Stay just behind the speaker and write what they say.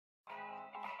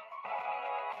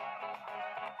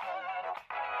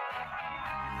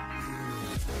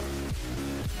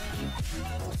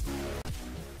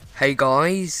Hey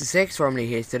guys, it's xRumley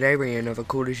here today, bringing another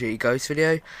Call of Duty Ghost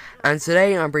video, and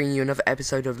today I'm bringing you another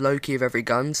episode of Loki of Every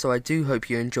Gun, so I do hope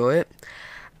you enjoy it.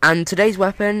 And today's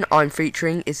weapon I'm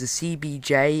featuring is the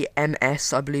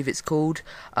CBJ-MS, I believe it's called.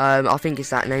 I think it's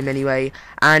that name anyway.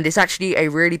 And it's actually a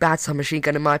really bad submachine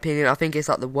gun in my opinion. I think it's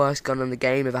like the worst gun in the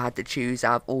game if I had to choose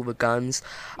out of all the guns.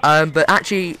 But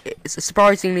actually,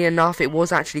 surprisingly enough, it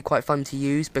was actually quite fun to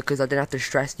use because I didn't have to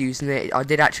stress using it. I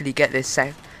did actually get this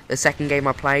the second game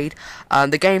I played.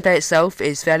 The gameplay itself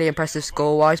is fairly impressive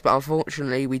score-wise, but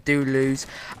unfortunately we do lose.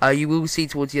 You will see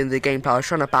towards the end of the gameplay I was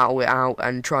trying to battle it out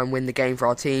and try and win the game for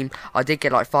our team. I did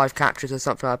get like 5 captures or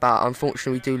something like that.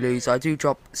 Unfortunately we do lose. I do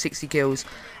drop 60 kills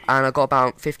and I got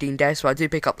about 15 deaths, so I do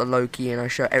pick up the Loki and I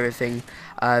show everything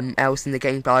else in the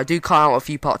gameplay. I do cut out a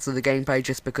few parts of the gameplay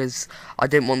just because I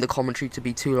didn't want the commentary to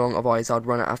be too long, otherwise I'd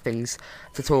run out of things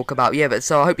to talk about. Yeah, but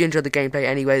so I hope you enjoyed the gameplay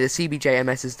anyway. The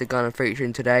CBJ-MS is the gun I'm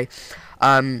featuring today.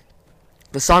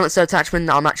 The silencer attachment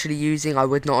that I'm actually using I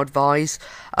would not advise,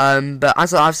 but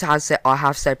as I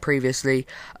have said previously,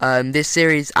 this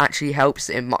series actually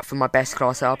helps for my best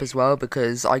class setup as well,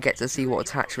 because I get to see what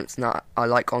attachments that I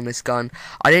like on this gun.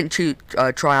 I didn't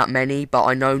try out many, but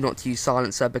I know not to use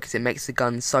silencer because it makes the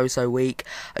gun so weak.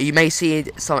 You may see it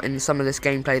in some of this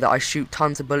gameplay that I shoot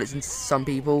tons of bullets into some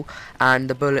people and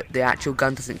the actual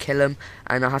gun doesn't kill them,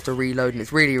 and I have to reload, and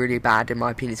it's really bad in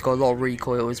my opinion. It's got a lot of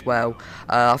recoil as well.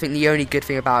 I think the only good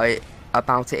thing about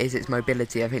it is its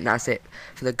mobility. I think that's it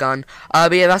for the gun.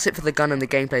 But yeah, that's it for the gun and the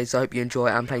gameplay, so I hope you enjoy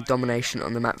it. I'm playing Domination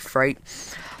on the map Freight.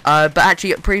 But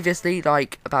actually, previously,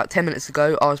 like about 10 minutes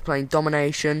ago, I was playing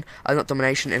Domination, not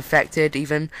Domination, Infected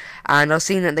even, and I've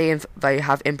seen that they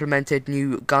have implemented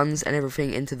new guns and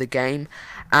everything into the game.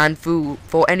 And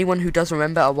for anyone who does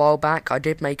remember, a while back, I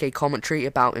did make a commentary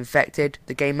about Infected,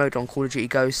 the game mode on Call of Duty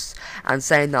Ghosts, and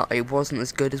saying that it wasn't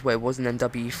as good as what it was in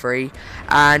MW3.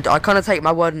 And I kind of take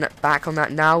my word back on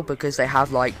that now, because they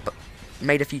have like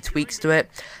made a few tweaks to it.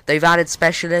 They've added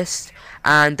specialists,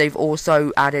 and they've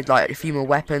also added like a few more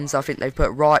weapons. I think they've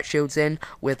put riot shields in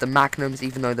with the magnums,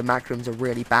 even though the magnums are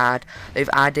really bad. They've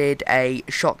added a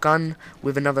shotgun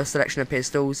with another selection of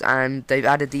pistols, and they've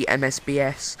added the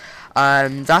MSBS.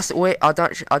 That's it. I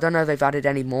don't know if they've added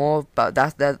any more, but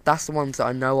that's the ones that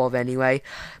I know of anyway.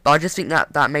 But I just think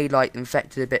that made like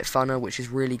Infected a bit funner, which is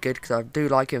really good, because I do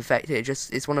like Infected.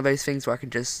 It's one of those things where I can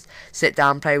just sit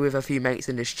down, play with a few mates,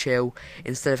 and just chill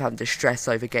instead of having to stress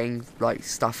over getting like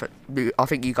stuff. I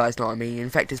think you guys know what I mean.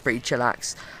 Infected is pretty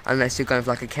chillax, unless you're going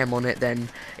for like a chem on it, then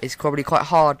it's probably quite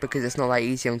hard because it's not that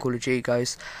easy on Call of Duty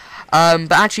Ghosts.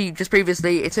 But actually, just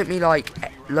previously, it took me like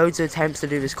loads of attempts to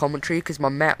do this commentary because my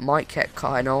mic kept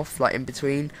cutting off like in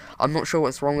between. I'm not sure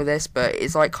what's wrong with this, but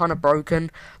it's like kind of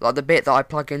broken. Like the bit that I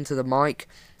plug into the mic,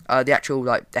 the actual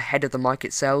like the head of the mic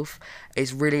itself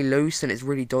is really loose and it's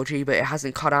really dodgy, but it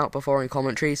hasn't cut out before in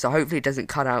commentary, so hopefully it doesn't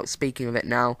cut out. Speaking of it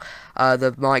now,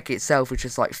 the mic itself which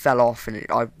just like fell off, and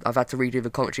I've had to redo the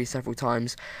commentary several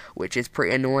times, which is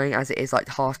pretty annoying as it is like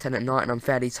 10:30 at night and I'm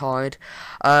fairly tired.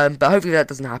 But hopefully that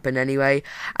doesn't happen anyway.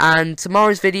 And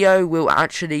tomorrow's video will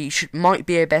actually might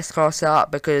be a best class setup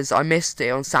because I missed it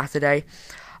on Saturday.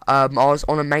 I was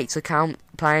on a mate's account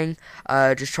playing,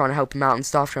 just trying to help him out and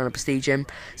stuff, trying to prestige him.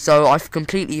 So I've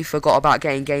completely forgot about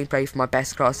getting gameplay for my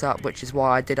best class up, which is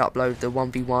why I did upload the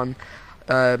 1v1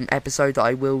 episode that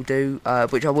I will do,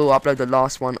 which I will upload the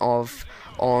last one of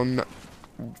on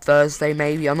Thursday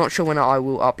maybe. I'm not sure when I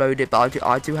will upload it, but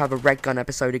I do have a red gun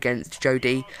episode against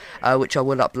Jody, which I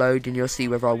will upload, and you'll see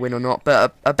whether I win or not.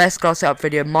 But a best class setup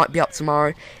video might be up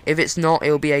tomorrow. If it's not,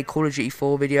 it'll be a Call of Duty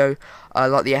 4 video,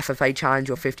 like the FFA challenge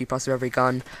or 50 plus of every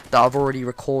gun that I've already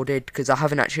recorded, because I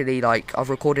haven't actually I've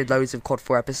recorded loads of COD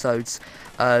 4 episodes,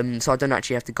 so I don't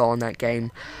actually have to go on that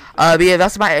game. But yeah,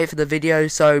 that's about it for the video.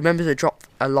 So remember to drop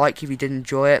a like if you did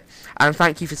enjoy it, and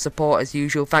thank you for support as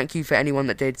usual. Thank you for anyone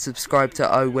that did subscribe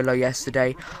to Willow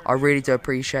yesterday. I really do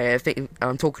appreciate it. I think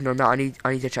I'm talking on that. I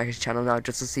need to check his channel now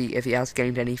just to see if he has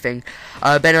gained anything.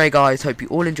 But anyway guys, hope you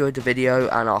all enjoyed the video,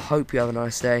 and I hope you have a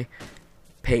nice day.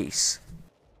 Peace.